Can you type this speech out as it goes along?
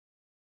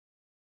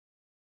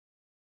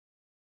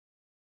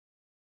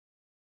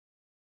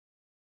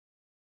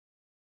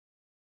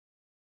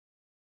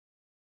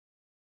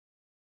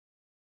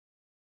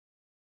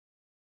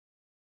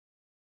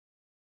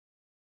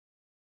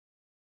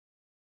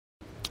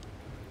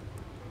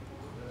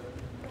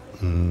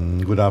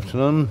Good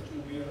afternoon.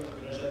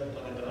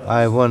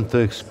 I want to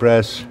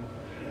express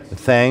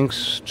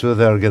thanks to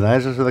the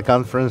organizers of the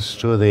conference,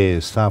 to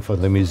the staff of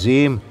the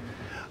museum.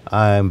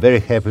 I'm very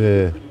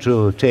happy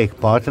to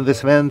take part in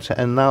this event,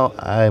 and now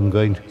I'm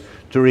going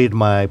to read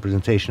my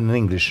presentation in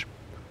English.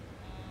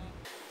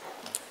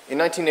 In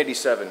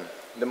 1987,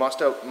 the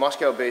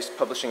Moscow-based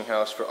publishing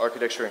house for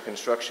architecture and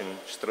construction,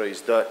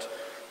 Stroizdат,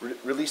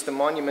 released the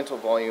monumental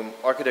volume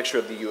Architecture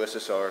of the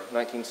USSR,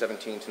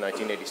 1917 to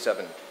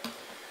 1987.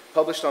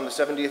 Published on the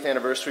 70th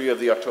anniversary of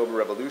the October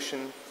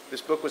Revolution,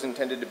 this book was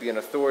intended to be an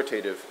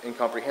authoritative and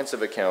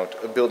comprehensive account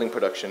of building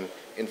production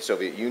in the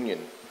Soviet Union.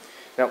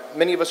 Now,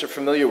 many of us are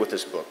familiar with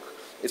this book.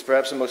 It's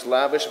perhaps the most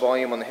lavish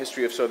volume on the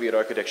history of Soviet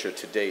architecture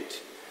to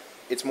date.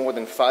 Its more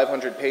than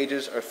 500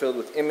 pages are filled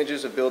with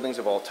images of buildings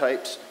of all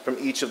types from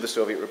each of the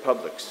Soviet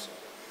republics.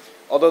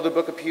 Although the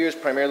book appears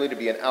primarily to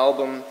be an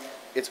album,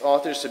 its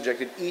authors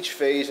subjected each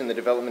phase in the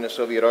development of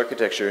Soviet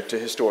architecture to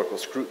historical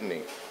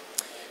scrutiny.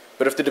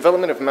 But if the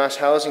development of mass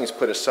housing is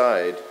put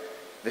aside,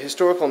 the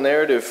historical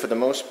narrative, for the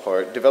most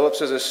part, develops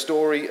as a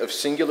story of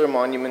singular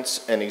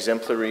monuments and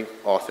exemplary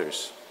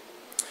authors.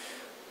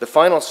 The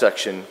final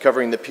section,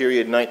 covering the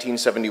period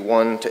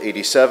 1971 to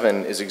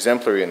 87, is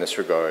exemplary in this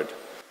regard.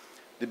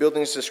 The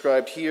buildings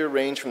described here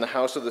range from the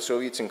House of the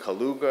Soviets in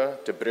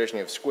Kaluga to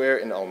Brezhnev Square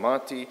in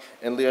Almaty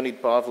and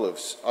Leonid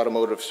Pavlov's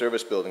automotive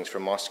service buildings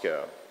from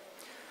Moscow.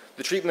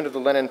 The treatment of the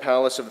Lenin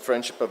Palace of the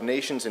Friendship of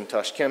Nations in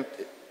Tashkent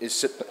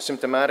is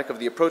symptomatic of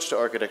the approach to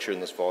architecture in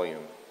this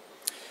volume.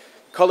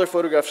 Color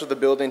photographs of the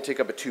building take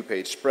up a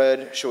two-page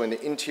spread showing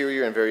the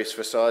interior and various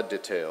facade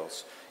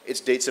details. Its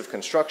dates of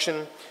construction,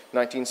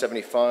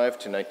 1975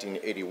 to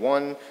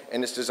 1981,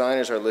 and its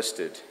designers are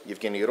listed,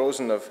 Yevgeny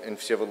Rozanov and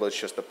Vsevolod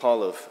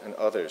Shestopalov and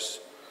others.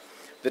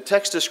 The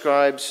text that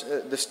describes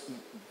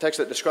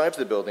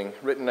the building,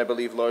 written I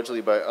believe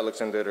largely by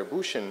Alexander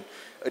Rabushin,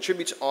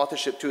 attributes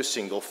authorship to a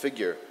single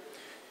figure.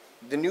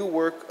 The new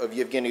work of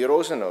Yevgeny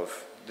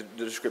Rozanov, the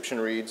description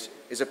reads,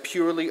 is a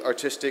purely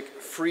artistic,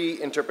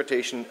 free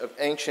interpretation of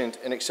ancient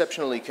and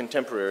exceptionally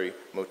contemporary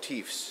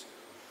motifs.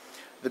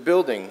 The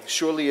building,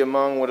 surely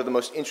among one of the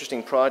most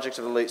interesting projects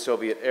of the late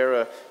Soviet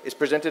era, is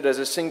presented as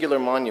a singular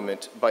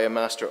monument by a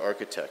master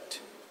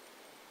architect.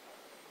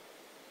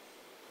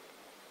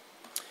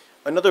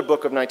 Another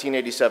book of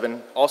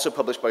 1987, also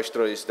published by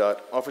Stroizdát,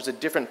 offers a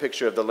different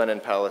picture of the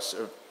Lenin Palace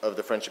of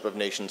the Friendship of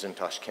Nations in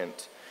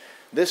Tashkent.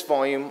 This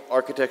volume,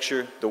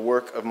 Architecture, the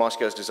Work of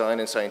Moscow's Design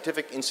and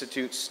Scientific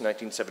Institutes,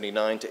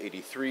 1979 to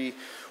 83,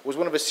 was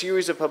one of a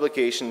series of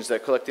publications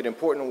that collected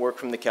important work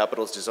from the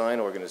capital's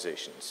design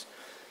organizations.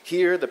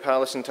 Here, the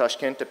palace in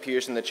Tashkent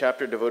appears in the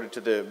chapter devoted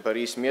to the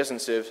Boris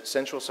Mezentsev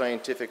Central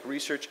Scientific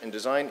Research and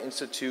Design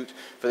Institute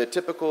for the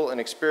typical and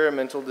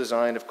experimental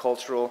design of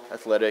cultural,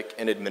 athletic,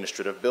 and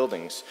administrative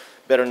buildings,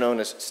 better known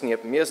as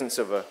Snep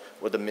Mezentseva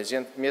or the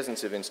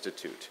Mezentsev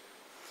Institute.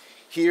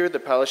 Here, the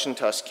palace in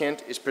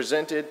Tashkent is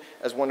presented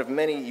as one of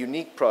many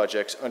unique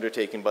projects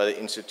undertaken by the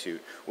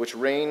Institute, which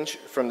range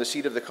from the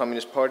seat of the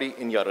Communist Party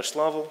in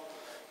Yaroslavl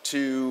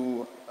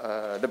to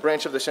the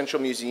branch of the Central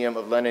Museum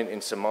of Lenin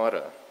in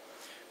Samara.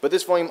 But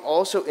this volume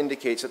also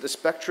indicates that the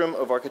spectrum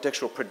of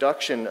architectural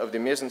production of the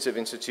Mezentsev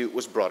Institute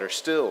was broader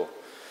still.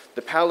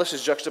 The palace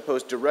is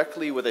juxtaposed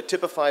directly with a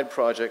typified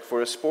project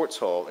for a sports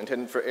hall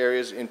intended for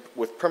areas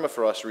with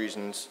permafrost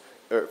regions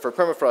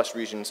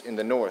in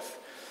the north.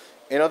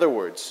 In other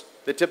words,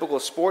 the typical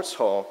sports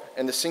hall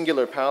and the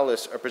singular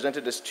palace are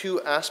presented as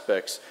two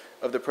aspects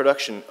of the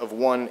production of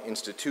one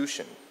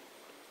institution.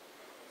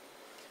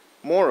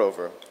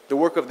 Moreover, the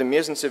work of the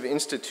Mezentsev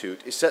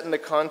Institute is set in the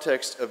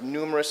context of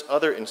numerous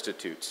other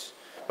institutes.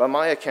 By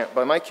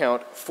my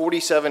count,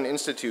 47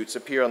 institutes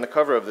appear on the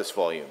cover of this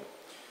volume.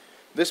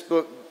 This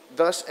book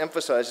thus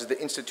emphasizes the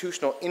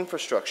institutional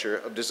infrastructure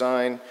of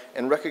design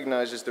and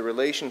recognizes the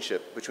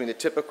relationship between the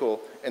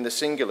typical and the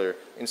singular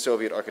in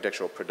Soviet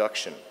architectural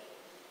production.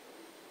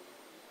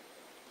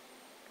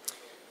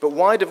 But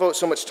why devote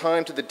so much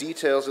time to the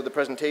details of the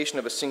presentation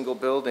of a single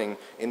building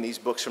in these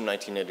books from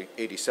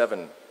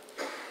 1987?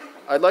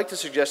 I'd like to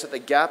suggest that the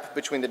gap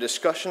between the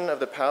discussion of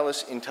the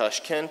palace in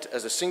Tashkent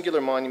as a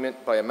singular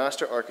monument by a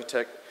master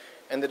architect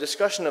and the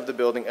discussion of the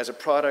building as a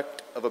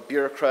product of a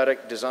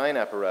bureaucratic design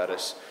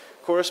apparatus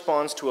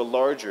corresponds to a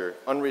larger,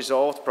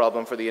 unresolved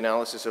problem for the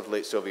analysis of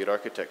late Soviet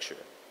architecture.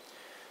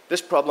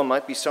 This problem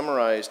might be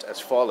summarized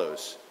as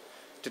follows.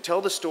 To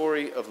tell the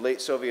story of late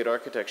Soviet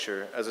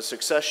architecture as a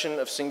succession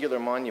of singular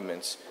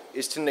monuments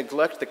is to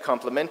neglect the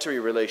complementary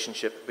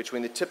relationship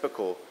between the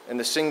typical and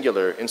the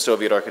singular in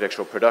Soviet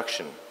architectural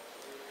production.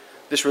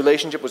 This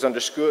relationship was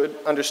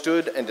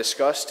understood and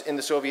discussed in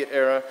the Soviet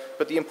era,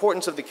 but the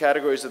importance of the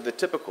categories of the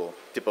typical,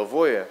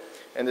 typovoye,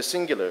 and the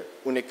singular,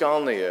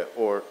 unikalnaya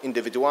or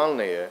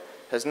individualnaya,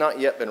 has not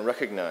yet been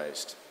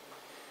recognized.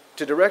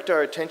 To direct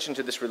our attention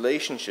to this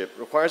relationship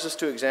requires us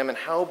to examine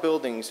how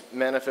buildings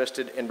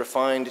manifested and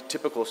refined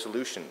typical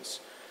solutions.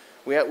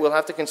 We'll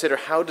have to consider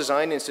how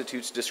design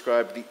institutes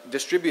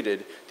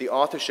distributed the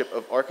authorship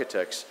of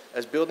architects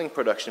as building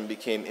production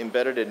became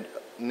embedded in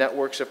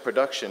networks of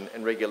production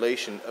and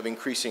regulation of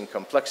increasing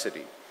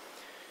complexity.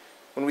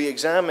 When we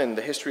examine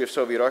the history of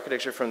Soviet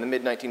architecture from the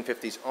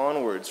mid-1950s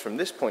onwards from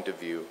this point of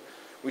view,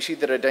 we see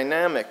that a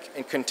dynamic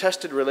and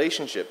contested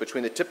relationship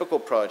between the typical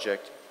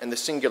project and the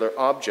singular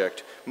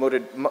object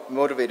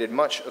motivated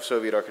much of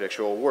Soviet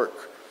architectural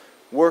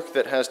work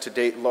that has to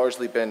date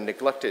largely been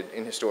neglected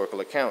in historical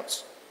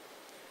accounts.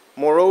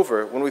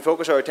 Moreover, when we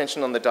focus our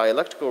attention on the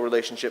dialectical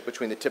relationship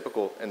between the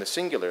typical and the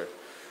singular,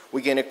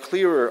 we gain a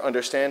clearer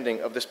understanding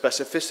of the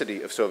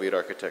specificity of Soviet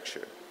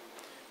architecture.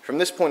 For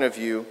this point of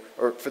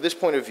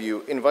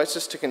view, invites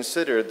us to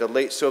consider the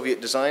late Soviet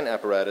design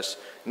apparatus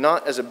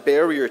not as a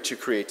barrier to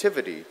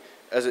creativity,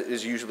 as it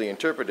is usually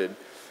interpreted,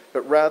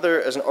 but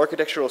rather as an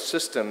architectural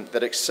system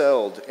that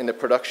excelled in the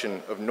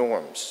production of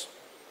norms.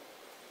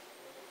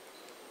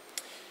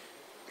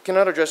 I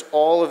cannot address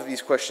all of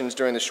these questions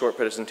during this short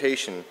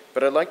presentation,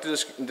 but I'd like to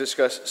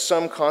discuss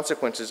some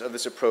consequences of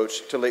this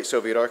approach to late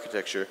Soviet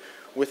architecture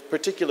with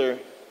particular,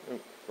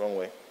 wrong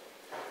way.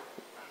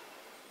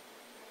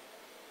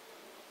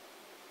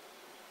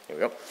 Here we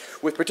go.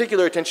 With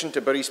particular attention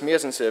to Boris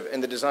Mezentsev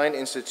and the design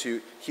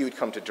institute he would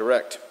come to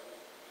direct.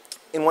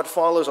 In what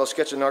follows, I'll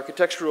sketch an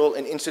architectural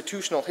and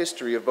institutional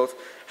history of both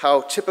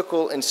how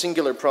typical and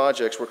singular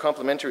projects were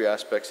complementary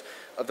aspects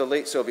of the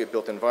late Soviet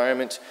built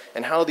environment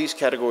and how these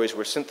categories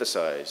were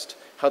synthesized,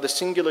 how the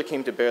singular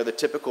came to bear the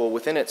typical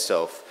within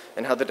itself,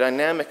 and how the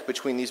dynamic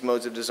between these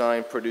modes of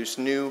design produced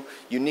new,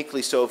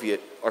 uniquely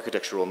Soviet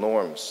architectural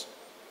norms.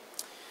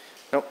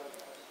 Now,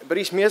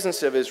 Boris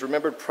Mezentsev is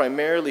remembered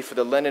primarily for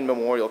the Lenin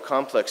Memorial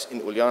Complex in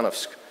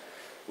Ulyanovsk,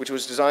 which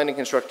was designed and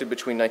constructed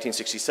between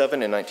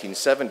 1967 and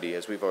 1970,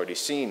 as we've already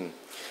seen.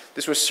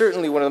 This was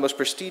certainly one of the most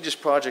prestigious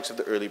projects of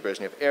the early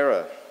Brezhnev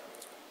era.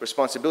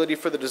 Responsibility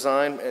for the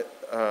design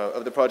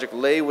of the project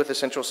lay with the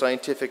Central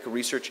Scientific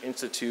Research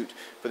Institute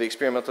for the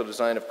Experimental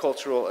Design of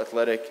Cultural,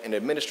 Athletic, and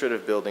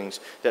Administrative Buildings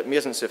that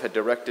Mezentsev had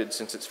directed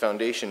since its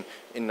foundation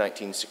in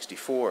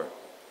 1964.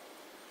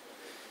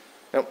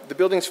 Now, the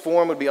building's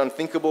form would be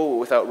unthinkable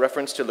without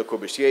reference to Le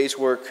Corbusier's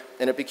work,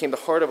 and it became the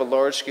heart of a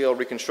large-scale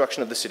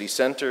reconstruction of the city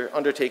center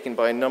undertaken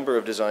by a number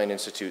of design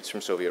institutes from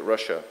Soviet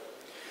Russia.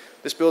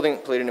 This building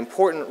played an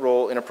important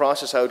role in a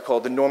process I would call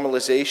the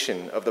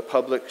normalization of the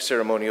public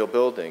ceremonial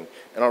building,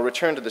 and I'll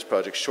return to this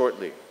project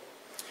shortly.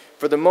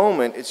 For the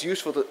moment, it's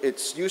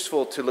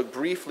useful to look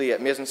briefly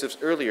at Mezentsev's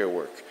earlier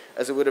work,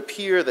 as it would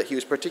appear that he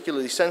was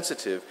particularly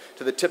sensitive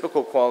to the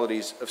typical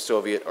qualities of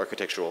Soviet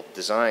architectural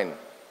design.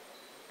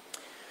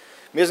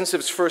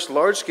 Mezentsev's first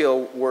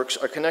large-scale works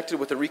are connected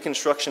with the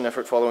reconstruction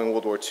effort following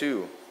World War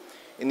II.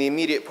 In the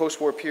immediate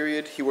post-war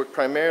period, he worked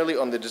primarily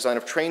on the design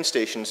of train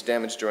stations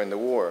damaged during the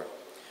war.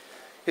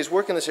 His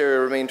work in this area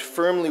remained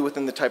firmly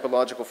within the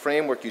typological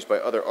framework used by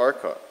other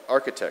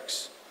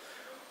architects.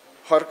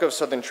 Kharkov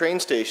Southern Train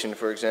Station,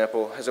 for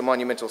example, has a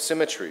monumental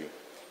symmetry.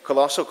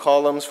 Colossal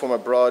columns form a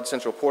broad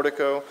central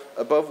portico,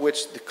 above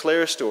which the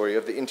clerestory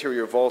of the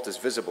interior vault is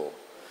visible.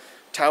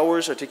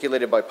 Towers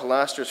articulated by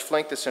pilasters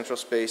flank the central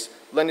space,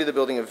 lending the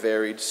building a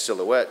varied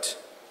silhouette.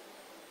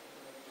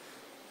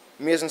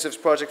 Mezentsev's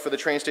project for the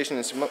train station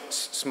in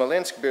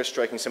Smolensk bears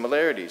striking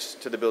similarities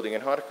to the building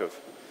in Kharkov.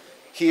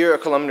 Here, a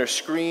columnar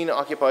screen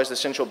occupies the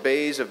central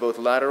bays of both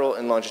lateral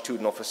and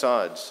longitudinal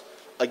facades.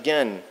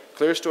 Again,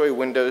 clerestory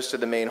windows to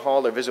the main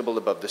hall are visible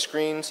above the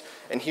screens,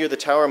 and here the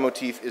tower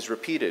motif is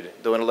repeated,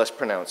 though in a less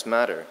pronounced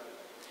manner.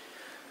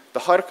 The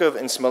Kharkov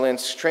and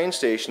Smolensk train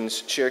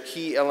stations share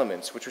key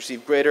elements which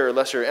receive greater or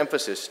lesser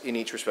emphasis in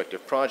each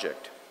respective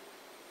project.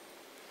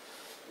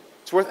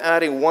 It's worth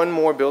adding one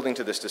more building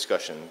to this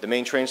discussion, the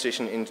main train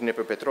station in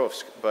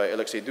Dnipropetrovsk by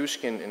Alexei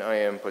Dushkin and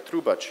I.M.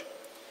 Potrubach.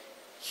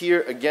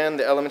 Here, again,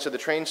 the elements of the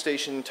train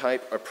station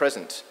type are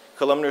present: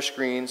 columnar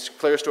screens,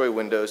 clerestory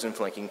windows, and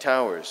flanking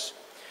towers.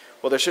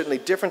 While there are certainly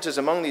differences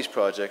among these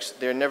projects,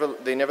 they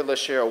nevertheless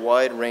share a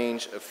wide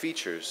range of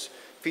features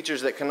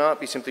that cannot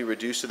be simply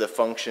reduced to the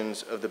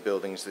functions of the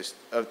buildings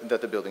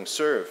that the buildings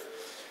serve.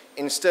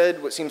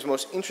 Instead, what seems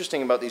most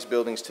interesting about these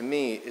buildings to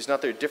me is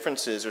not their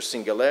differences or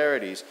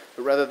singularities,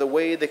 but rather the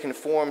way they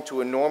conform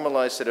to a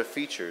normalized set of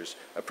features,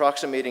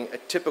 approximating a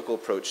typical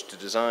approach to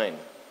design.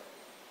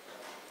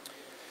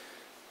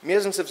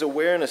 Mezentsev's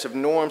awareness of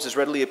norms is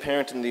readily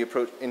apparent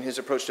in his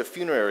approach to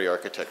funerary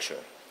architecture.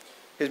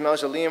 His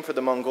mausoleum for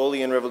the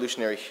Mongolian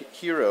revolutionary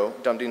hero,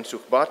 Damdin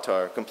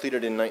Sukhbatar,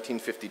 completed in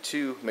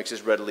 1952, makes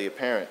this readily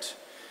apparent.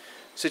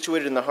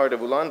 Situated in the heart of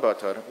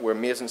Ulaanbaatar, where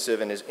Mezentsev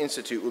and his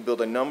institute would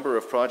build a number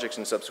of projects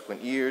in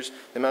subsequent years,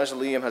 the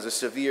mausoleum has a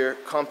severe,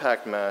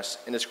 compact mass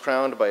and is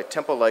crowned by a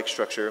temple-like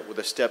structure with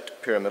a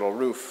stepped pyramidal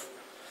roof.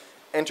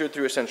 Entered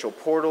through a central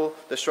portal,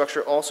 the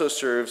structure also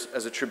serves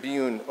as a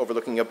tribune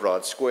overlooking a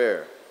broad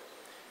square.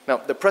 Now,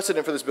 the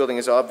precedent for this building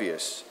is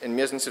obvious, and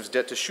Mezentsev's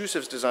debt to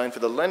Shusev's design for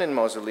the Lenin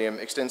mausoleum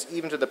extends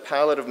even to the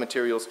palette of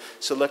materials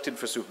selected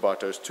for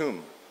Sukhbatar's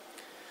tomb.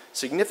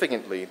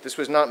 Significantly, this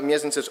was not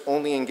Mezentsev's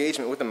only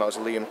engagement with the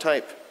mausoleum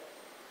type.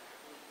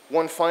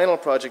 One final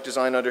project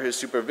designed under the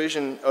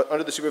supervision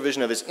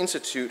of his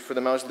institute for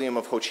the mausoleum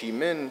of Ho Chi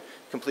Minh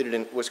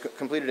was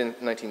completed in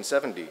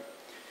 1970.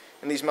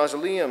 In these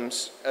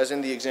mausoleums, as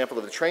in the example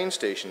of the train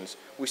stations,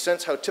 we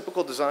sense how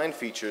typical design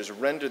features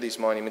render these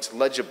monuments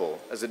legible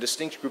as a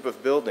distinct group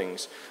of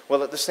buildings,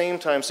 while at the same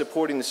time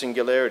supporting the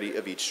singularity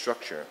of each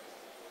structure.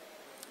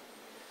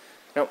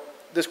 Now,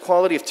 this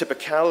quality of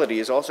typicality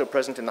is also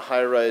present in the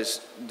high-rise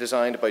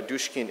designed by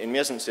Dushkin and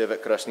Mezentsev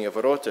at Krasnaya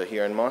Vorota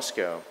here in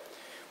Moscow.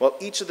 While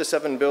each of the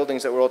 7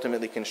 buildings that were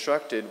ultimately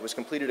constructed was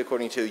completed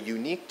according to a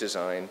unique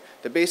design,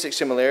 the basic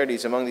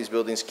similarities among these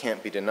buildings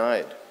can't be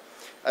denied.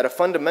 At a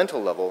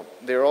fundamental level,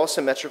 they are all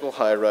symmetrical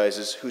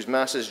high-rises whose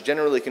masses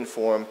generally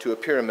conform to a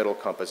pyramidal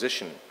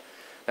composition.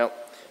 Now,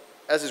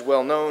 as is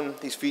well known,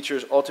 these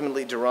features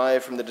ultimately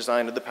derive from the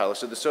design of the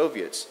Palace of the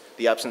Soviets,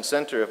 the absent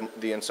center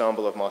of the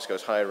ensemble of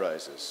Moscow's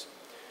high-rises.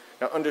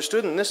 Now,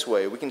 understood in this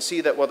way, we can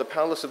see that while the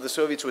Palace of the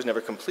Soviets was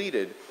never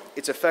completed,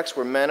 its effects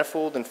were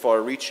manifold and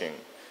far-reaching.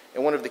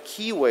 And one of the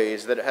key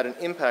ways that it had an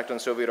impact on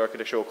Soviet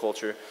architectural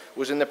culture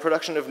was in the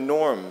production of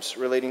norms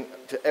relating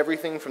to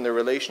everything from the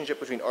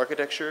relationship between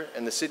architecture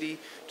and the city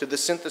to the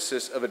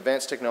synthesis of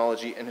advanced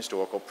technology and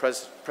historical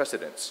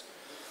precedents.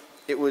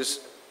 It was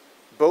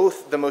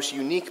both the most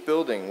unique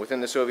building within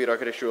the Soviet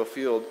architectural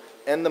field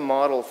and the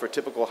model for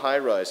typical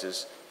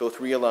high-rises, both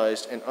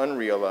realized and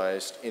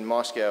unrealized in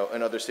Moscow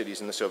and other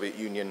cities in the Soviet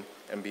Union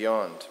and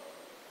beyond.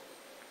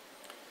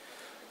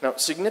 Now,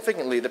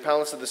 significantly, the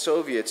Palace of the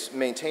Soviets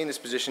maintained this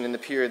position in the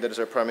period that is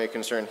our primary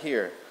concern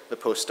here, the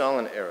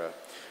post-Stalin era.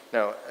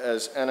 Now,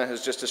 as Anna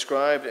has just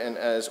described, and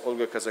as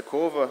Olga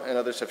Kazakova and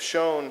others have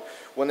shown,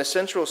 when the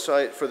central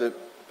site for the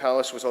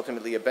palace was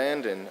ultimately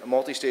abandoned, a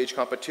multi-stage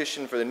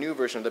competition for the new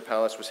version of the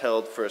palace was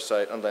held for a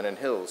site on Lenin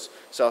Hills,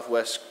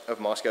 southwest of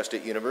Moscow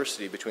State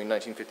University between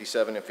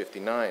 1957 and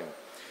 59.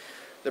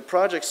 The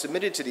projects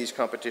submitted to these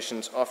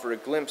competitions offer a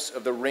glimpse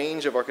of the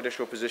range of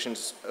architectural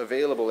positions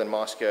available in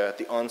Moscow at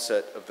the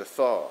onset of the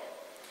thaw.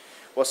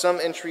 While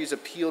some entries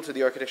appeal to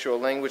the architectural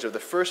language of the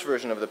first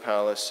version of the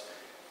palace,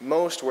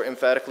 most were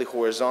emphatically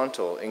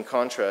horizontal in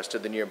contrast to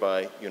the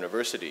nearby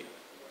university.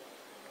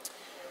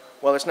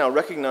 While it's now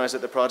recognized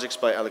that the projects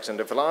by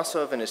Alexander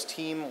Vlasov and his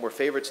team were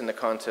favorites in the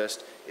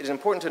contest, it is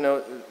important to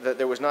note that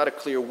there was not a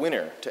clear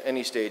winner to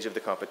any stage of the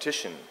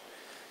competition.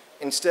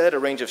 Instead, a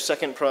range of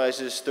second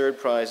prizes, third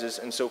prizes,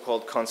 and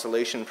so-called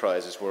consolation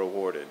prizes were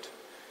awarded.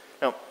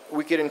 Now,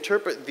 we could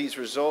interpret these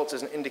results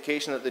as an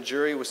indication that the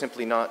jury was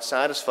simply not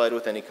satisfied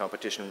with any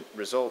competition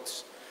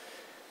results.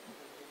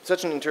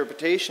 Such an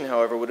interpretation,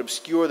 however, would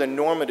obscure the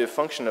normative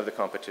function of the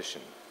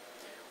competition.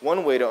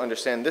 One way to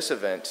understand this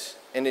event,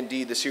 and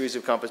indeed the series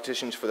of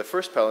competitions for the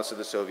first Palace of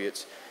the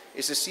Soviets,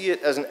 is to see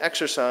it as an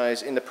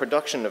exercise in the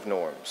production of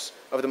norms,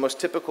 of the most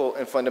typical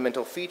and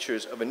fundamental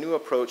features of a new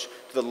approach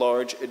to the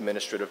large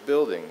administrative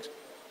buildings.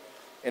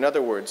 In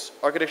other words,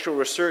 architectural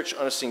research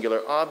on a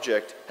singular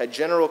object had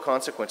general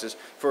consequences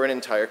for an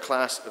entire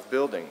class of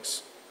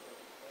buildings.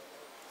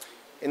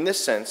 In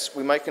this sense,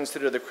 we might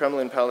consider the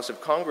Kremlin Palace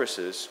of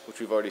Congresses, which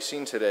we've already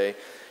seen today,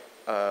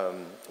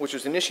 which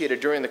was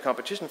initiated during the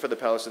competition for the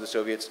Palace of the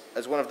Soviets,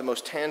 as one of the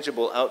most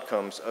tangible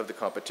outcomes of the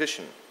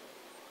competition.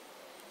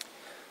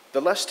 The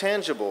less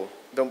tangible,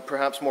 though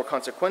perhaps more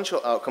consequential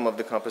outcome of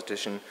the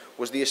competition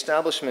was the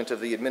establishment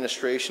of the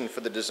administration for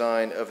the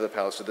design of the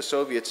Palace of the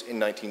Soviets in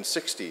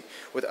 1960,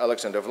 with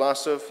Alexander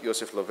Vlasov,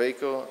 Yosef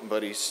Loveyko,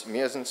 Boris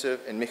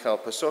Mezentsev, and Mikhail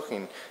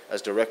Pasokhin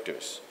as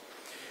directors.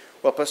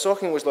 While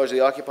Pasokhin was largely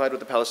occupied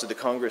with the Palace of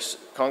Congresses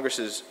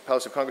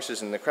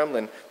in the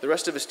Kremlin, the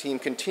rest of his team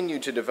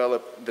continued to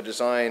develop the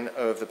design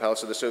of the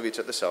Palace of the Soviets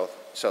at the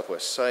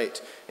southwest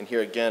site. And here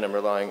again, I'm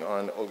relying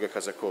on Olga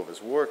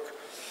Kazakova's work.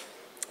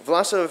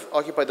 Vlasov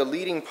occupied the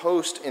leading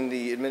post in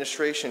the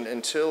administration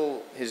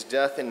until his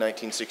death in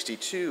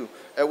 1962,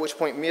 at which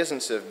point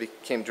Mezentsev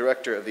became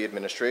director of the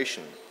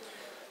administration.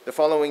 The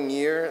following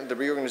year, the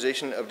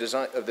reorganization of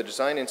the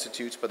design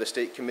institutes by the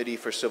State Committee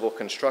for Civil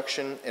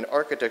Construction and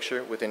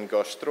Architecture within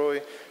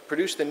Goshstroy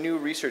produced the new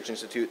research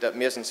institute that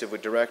Mezentsev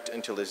would direct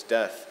until his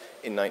death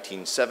in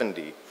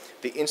 1970,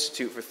 the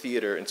Institute for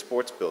Theater and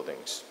Sports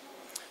Buildings.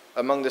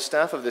 Among the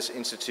staff of this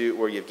institute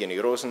were Yevgeny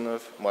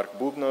Rozanov, Mark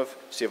Bubnov,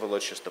 Vsevolod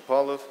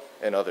Shestopalov,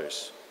 and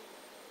others.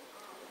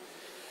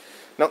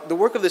 Now, the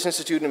work of this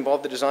institute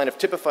involved the design of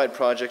typified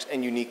projects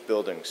and unique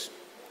buildings.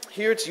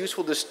 Here, it's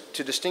useful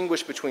to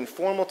distinguish between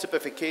formal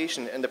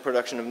typification and the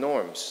production of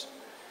norms.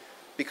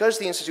 Because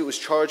the institute was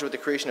charged with the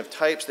creation of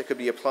types that could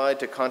be applied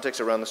to contexts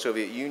around the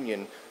Soviet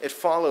Union, it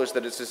follows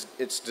that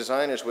its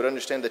designers would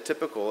understand the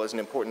typical as an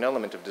important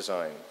element of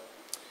design.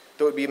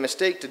 Though it would be a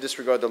mistake to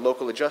disregard the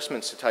local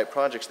adjustments to type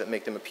projects that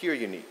make them appear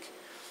unique.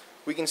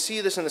 We can see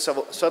this in the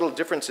subtle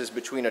differences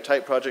between a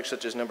type project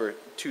such as number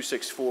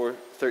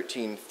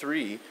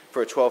 264-13-3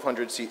 for a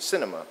 1,200-seat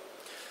cinema.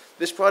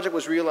 This project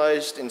was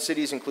realized in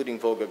cities including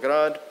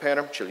Volgograd,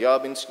 Perm,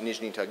 Chelyabinsk,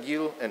 Nizhny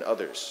Tagil, and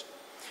others.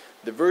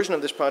 The version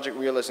of this project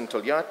realized in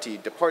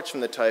Tolyatti departs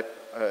from the type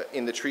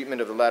in the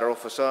treatment of the lateral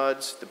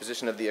facades, the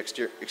position of the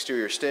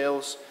exterior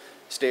stairs,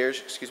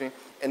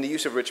 and the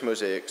use of rich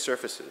mosaic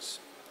surfaces.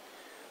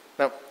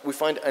 Now, we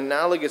find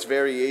analogous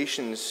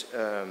variations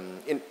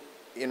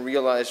in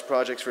realized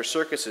projects for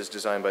circuses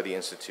designed by the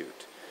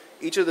Institute.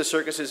 Each of the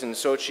circuses in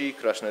Sochi,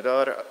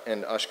 Krasnodar,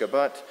 and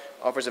Ashgabat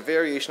offers a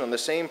variation on the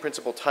same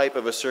principal type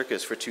of a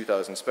circus for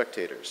 2,000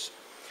 spectators.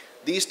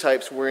 These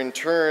types were in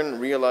turn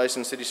realized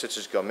in cities such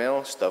as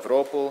Gamel,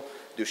 Stavropol,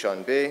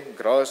 Dushanbe,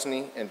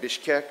 Grozny, and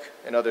Bishkek,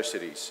 and other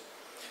cities.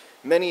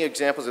 Many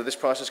examples of this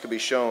process could be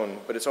shown,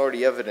 but it's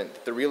already evident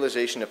that the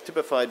realization of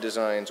typified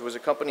designs was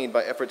accompanied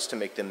by efforts to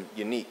make them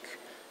unique,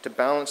 to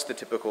balance the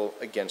typical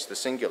against the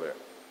singular.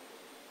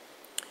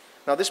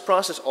 Now, this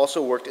process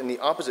also worked in the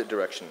opposite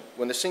direction,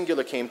 when the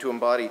singular came to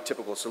embody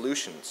typical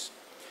solutions.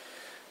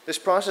 This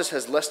process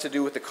has less to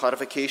do with the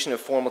codification of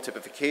formal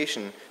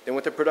typification than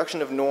with the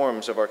production of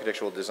norms of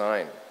architectural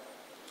design.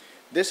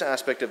 This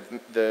aspect of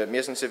the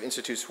Mezentsev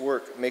Institute's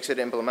work makes it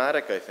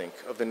emblematic, I think,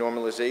 of the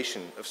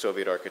normalization of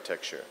Soviet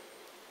architecture.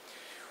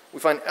 We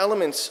find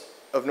elements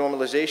of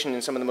normalization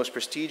in some of the most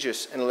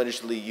prestigious and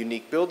allegedly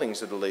unique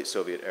buildings of the late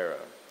Soviet era.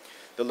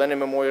 The Lenin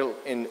Memorial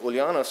in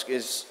Ulyanovsk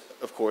is,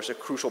 of course, a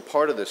crucial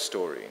part of this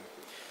story.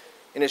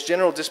 In its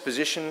general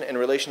disposition and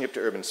relationship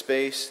to urban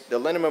space, the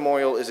Lenin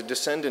Memorial is a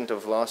descendant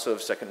of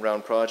Vlasov's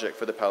second-round project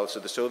for the Palace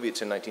of the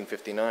Soviets in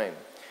 1959.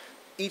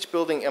 Each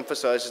building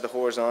emphasizes the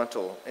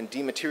horizontal and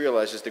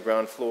dematerializes the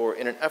ground floor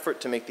in an effort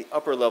to make the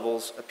upper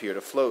levels appear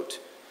to float.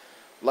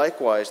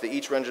 Likewise, they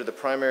each render the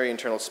primary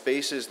internal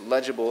spaces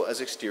legible as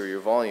exterior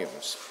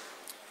volumes.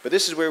 But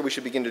this is where we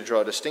should begin to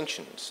draw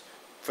distinctions.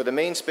 For the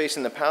main space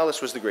in the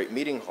palace was the Great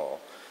Meeting Hall.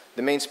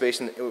 The main space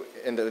in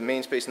the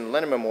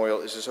Lenin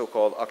Memorial is the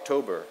so-called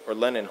October, or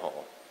Lenin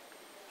Hall.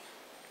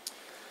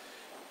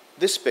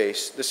 This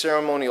space, the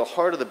ceremonial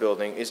heart of the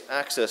building, is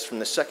accessed from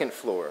the second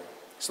floor.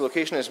 Its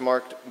location is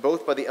marked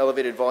both by the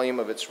elevated volume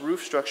of its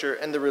roof structure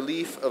and the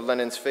relief of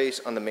Lenin's face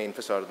on the main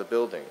facade of the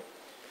building.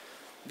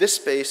 This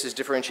space is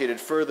differentiated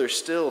further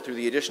still through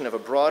the addition of a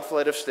broad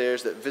flight of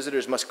stairs that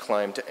visitors must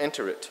climb to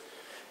enter it.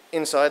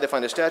 Inside, they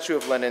find a statue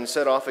of Lenin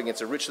set off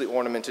against a richly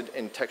ornamented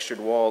and textured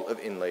wall of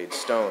inlaid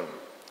stone.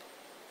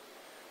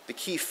 The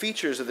key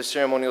features of the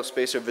ceremonial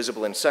space are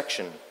visible in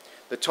section.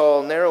 The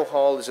tall, narrow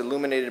hall is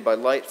illuminated by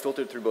light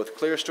filtered through both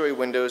clerestory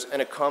windows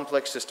and a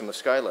complex system of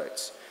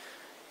skylights.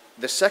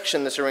 The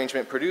section this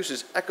arrangement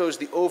produces echoes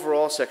the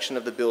overall section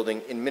of the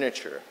building in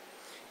miniature.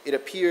 It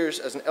appears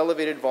as an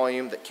elevated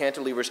volume that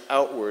cantilevers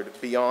outward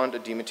beyond a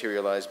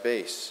dematerialized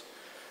base.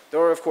 There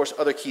are, of course,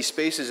 other key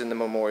spaces in the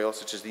memorial,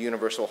 such as the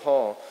Universal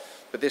Hall,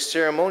 but this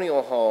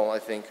ceremonial hall, I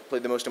think,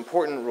 played the most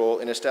important role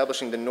in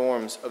establishing the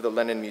norms of the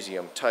Lenin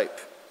Museum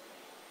type.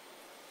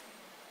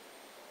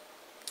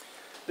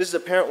 This is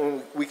apparent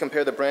when we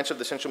compare the branch of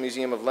the Central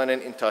Museum of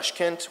Lenin in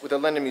Tashkent with the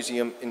Lenin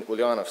Museum in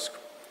Ulyanovsk.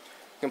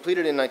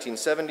 Completed in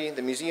 1970,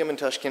 the museum in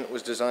Tashkent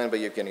was designed by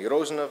Yevgeny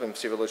Rozanov and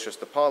Vsevolod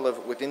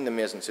Shostopalov within the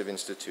Mezentsev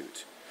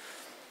Institute.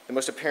 The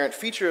most apparent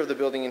feature of the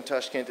building in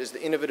Tashkent is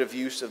the innovative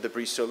use of the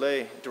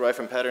brise-soleil derived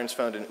from patterns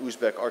found in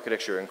Uzbek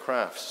architecture and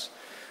crafts.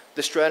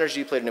 This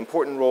strategy played an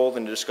important role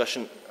in the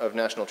discussion of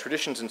national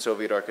traditions in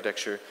Soviet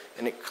architecture,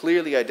 and it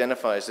clearly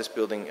identifies this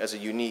building as a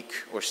unique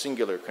or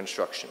singular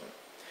construction.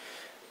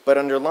 But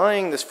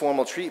underlying this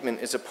formal treatment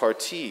is a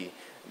partie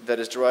that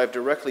is derived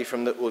directly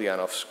from the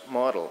Ulyanovsk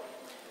model.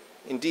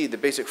 Indeed, the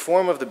basic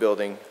form of the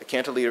building, a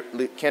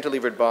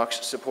cantilevered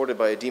box supported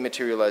by a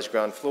dematerialized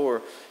ground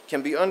floor,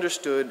 can be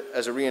understood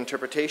as a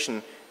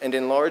reinterpretation and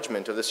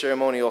enlargement of the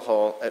ceremonial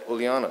hall at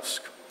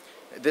Ulyanovsk.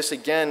 This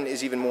again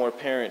is even more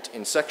apparent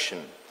in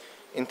section.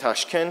 In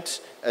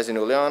Tashkent, as in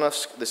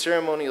Ulyanovsk, the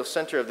ceremonial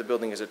center of the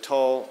building is a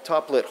tall,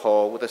 top-lit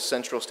hall with a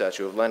central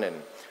statue of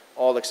Lenin.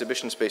 All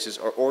exhibition spaces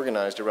are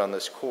organized around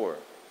this core.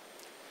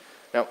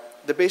 Now,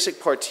 the basic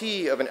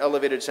partie of an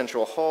elevated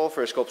central hall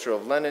for a sculpture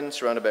of Lenin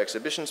surrounded by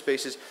exhibition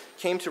spaces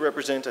came to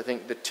represent, I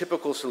think, the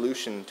typical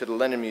solution to the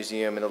Lenin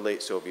Museum in the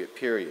late Soviet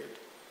period.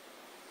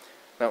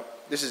 Now,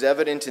 this is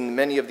evident in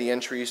many of the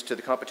entries to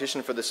the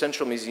competition for the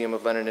Central Museum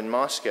of Lenin in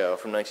Moscow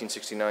from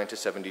 1969 to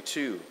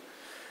 72.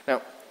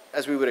 Now,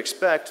 as we would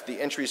expect,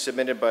 the entries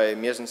submitted by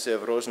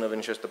Mezentsev, Rozanov,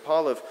 and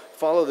Shostopalov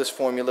follow this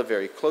formula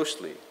very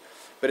closely.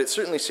 But it's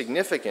certainly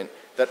significant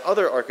that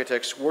other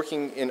architects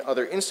working in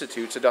other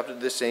institutes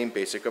adopted the same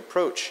basic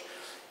approach.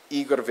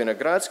 Igor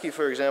Vinogradsky,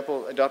 for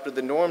example, adopted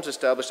the norms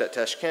established at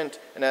Tashkent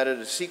and added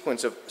a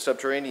sequence of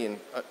subterranean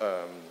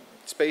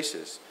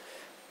spaces.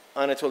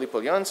 Anatoly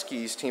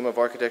Polyansky's team of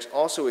architects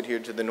also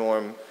adhered to the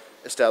norm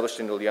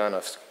established in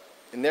Ulyanovsk.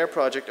 In their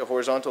project, a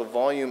horizontal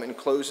volume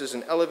encloses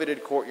an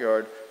elevated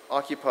courtyard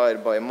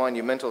occupied by a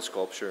monumental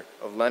sculpture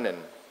of Lenin.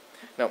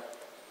 Now,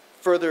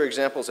 further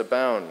examples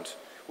abound.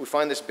 We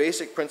find this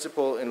basic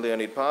principle in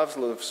Leonid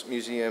Pavlov's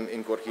museum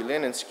in Gorky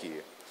Lenensky,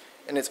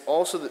 and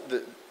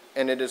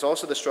it is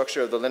also the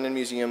structure of the Lenin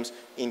museums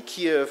in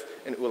Kiev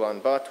and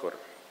Ulaanbaatar.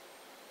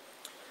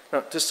 Now,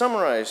 to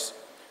summarize,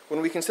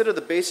 when we consider the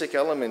basic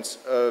elements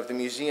of the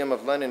Museum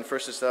of Lenin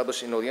first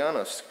established in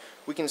Ulyanovsk,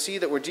 we can see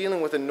that we're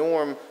dealing with a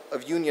norm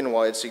of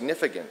union-wide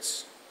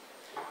significance.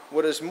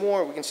 What is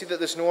more, we can see that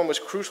this norm was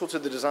crucial to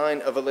the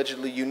design of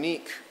allegedly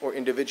unique or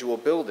individual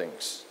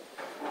buildings.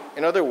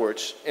 In other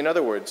words,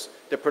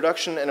 the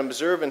production and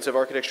observance of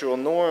architectural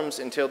norms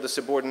entailed the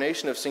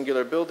subordination of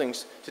singular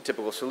buildings to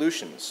typical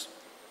solutions.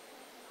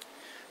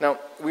 Now,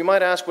 we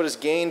might ask what is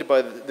gained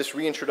by this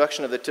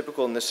reintroduction of the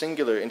typical and the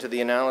singular into the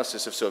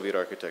analysis of Soviet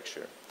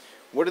architecture.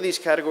 What do these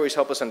categories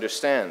help us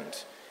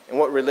understand? And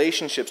what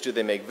relationships do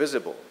they make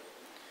visible?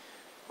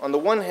 On the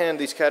one hand,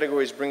 these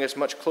categories bring us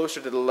much closer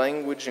to the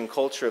language and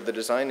culture of the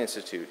design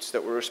institutes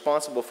that were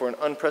responsible for an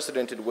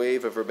unprecedented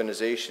wave of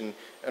urbanization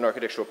and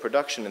architectural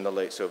production in the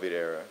late Soviet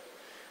era.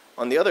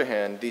 On the other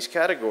hand, these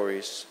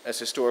categories, as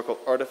historical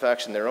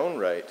artifacts in their own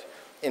right,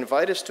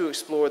 invite us to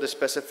explore the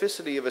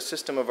specificity of a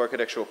system of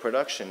architectural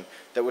production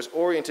that was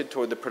oriented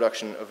toward the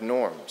production of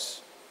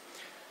norms.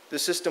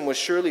 This system was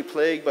surely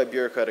plagued by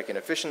bureaucratic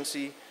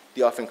inefficiency,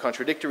 the often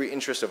contradictory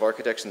interests of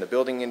architects in the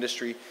building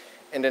industry,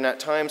 and an at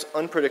times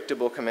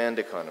unpredictable command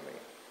economy.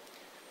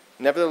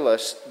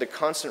 Nevertheless, the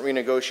constant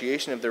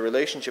renegotiation of the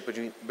relationship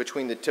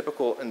between the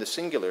typical and the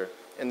singular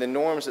and the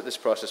norms that this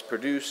process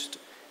produced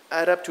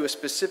add up to a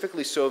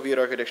specifically Soviet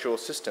architectural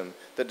system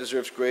that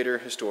deserves greater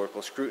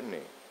historical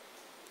scrutiny.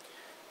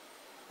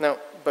 Now,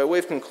 by way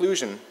of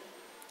conclusion,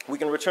 we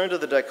can return to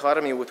the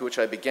dichotomy with which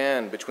I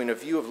began between a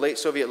view of late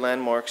Soviet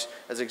landmarks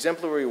as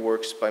exemplary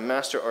works by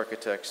master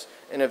architects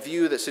and a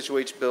view that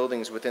situates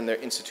buildings within their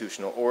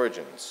institutional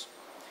origins.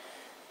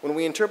 When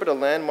we interpret a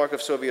landmark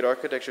of Soviet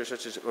architecture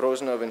such as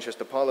Roznov and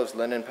Shostakolov's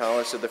Lenin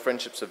Palace of the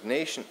Friendships of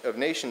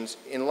Nations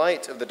in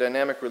light of the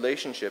dynamic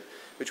relationship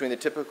between the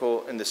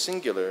typical and the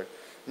singular,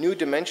 new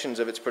dimensions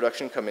of its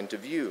production come into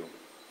view.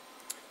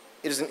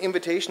 It is an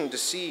invitation to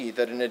see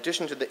that in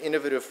addition to the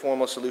innovative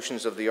formal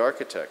solutions of the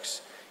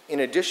architects,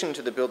 in addition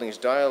to the building's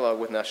dialogue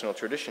with national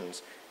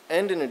traditions,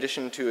 and in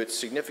addition to its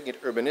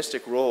significant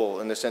urbanistic role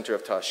in the center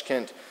of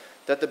Tashkent,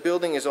 that the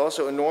building is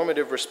also a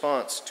normative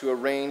response to a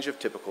range of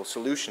typical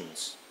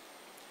solutions.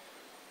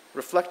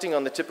 Reflecting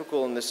on the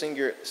typical and the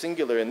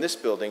singular in this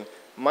building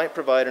might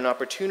provide an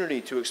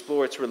opportunity to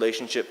explore its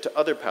relationship to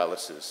other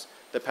palaces,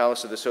 the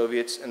Palace of the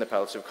Soviets and the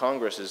Palace of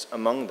Congresses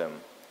among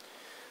them.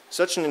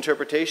 Such an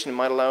interpretation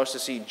might allow us to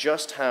see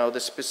just how the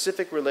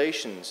specific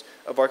relations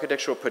of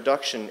architectural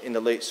production in the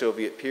late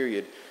Soviet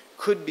period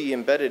could be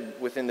embedded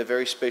within the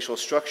very spatial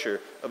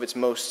structure of its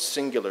most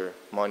singular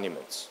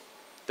monuments.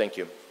 Thank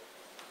you.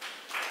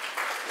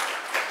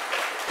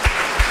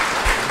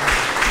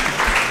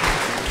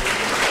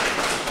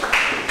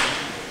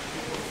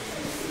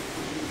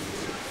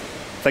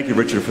 Thank you,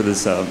 Richard, for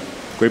this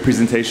great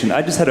presentation.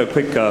 I just had a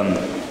quick,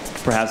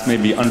 perhaps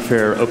maybe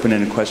unfair,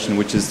 open-ended question,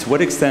 which is to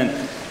what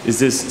extent is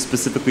this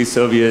specifically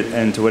Soviet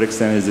and to what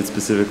extent is it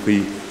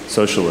specifically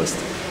socialist?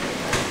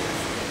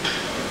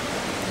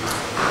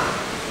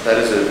 That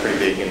is a pretty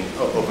big and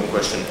open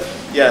question.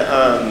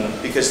 Yeah,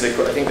 because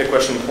I think the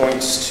question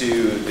points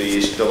to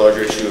the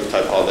larger issue of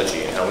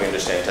typology and how we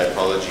understand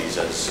typologies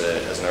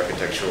as an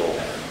architectural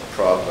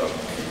problem.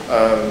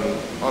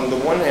 On the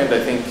one hand,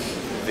 I think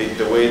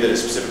the way that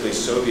it's specifically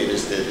Soviet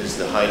is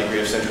the high degree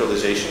of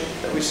centralization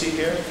that we see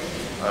here,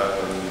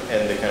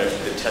 and the kind of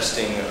the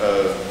testing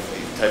of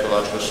the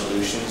typological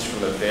solutions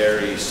from a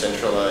very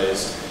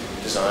centralized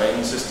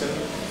design system.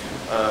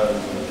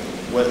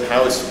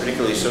 How it's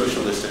particularly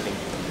socialist, I think,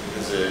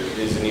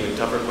 is an even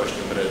tougher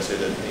question. But I'd say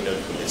that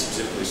it's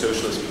specifically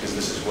socialist because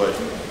this is what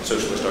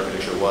socialist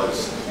architecture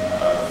was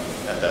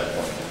at that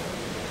point.